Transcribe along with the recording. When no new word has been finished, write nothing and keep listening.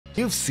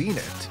You've seen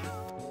it.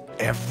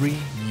 Every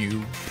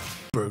new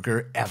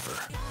burger ever.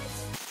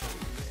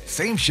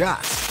 Same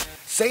shots,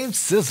 same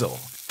sizzle,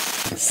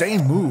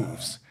 same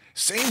moves,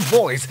 same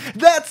voice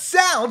that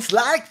sounds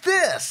like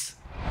this.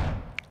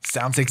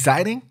 Sounds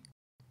exciting?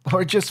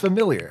 Or just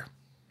familiar?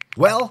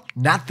 Well,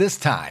 not this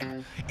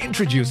time.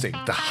 Introducing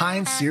the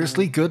Heinz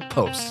Seriously Good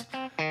Post.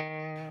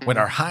 When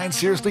our Heinz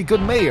Seriously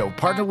Good Mayo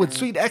partnered with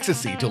Sweet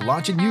Ecstasy to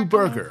launch a new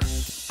burger,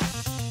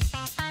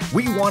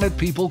 we wanted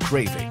people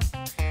craving,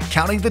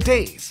 counting the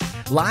days,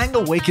 lying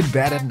awake in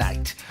bed at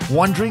night,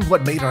 wondering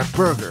what made our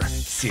burger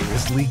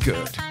seriously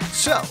good.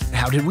 So,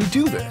 how did we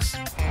do this?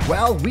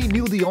 Well, we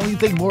knew the only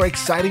thing more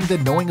exciting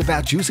than knowing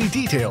about juicy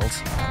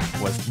details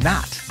was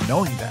not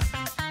knowing them.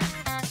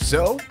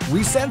 So,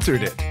 we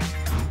censored it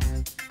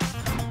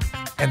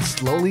and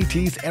slowly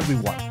teased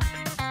everyone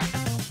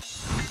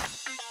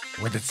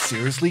with its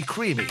seriously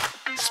creamy,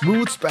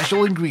 smooth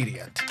special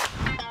ingredient.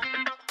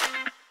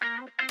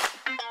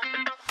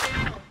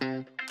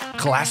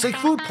 Classic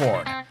food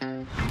porn,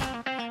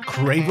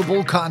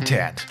 craveable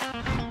content,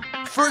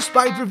 first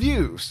bite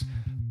reviews,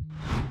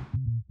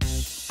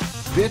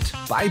 bit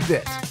by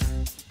bit,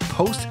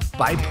 post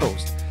by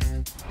post,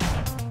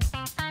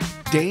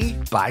 day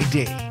by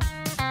day.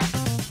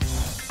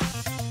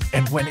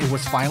 And when it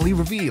was finally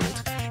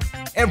revealed,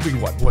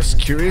 everyone was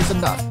curious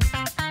enough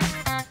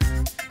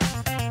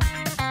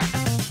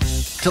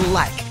to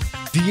like,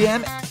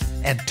 DM,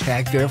 and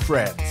tag their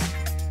friends.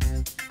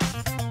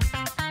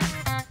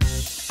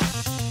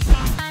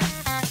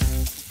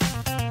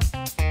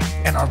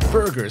 And our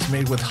burgers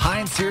made with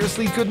Heinz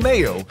Seriously Good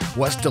Mayo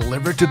was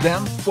delivered to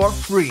them for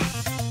free.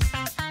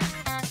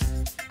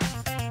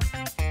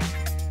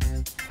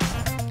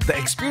 The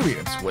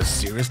experience was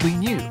seriously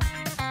new,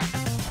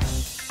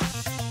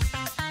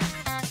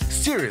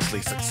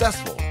 seriously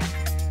successful,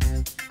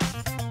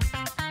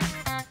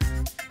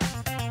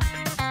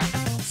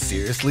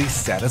 seriously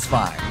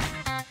satisfying.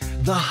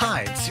 The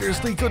Heinz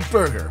Seriously Good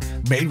Burger,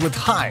 made with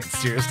Heinz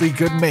Seriously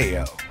Good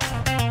Mayo.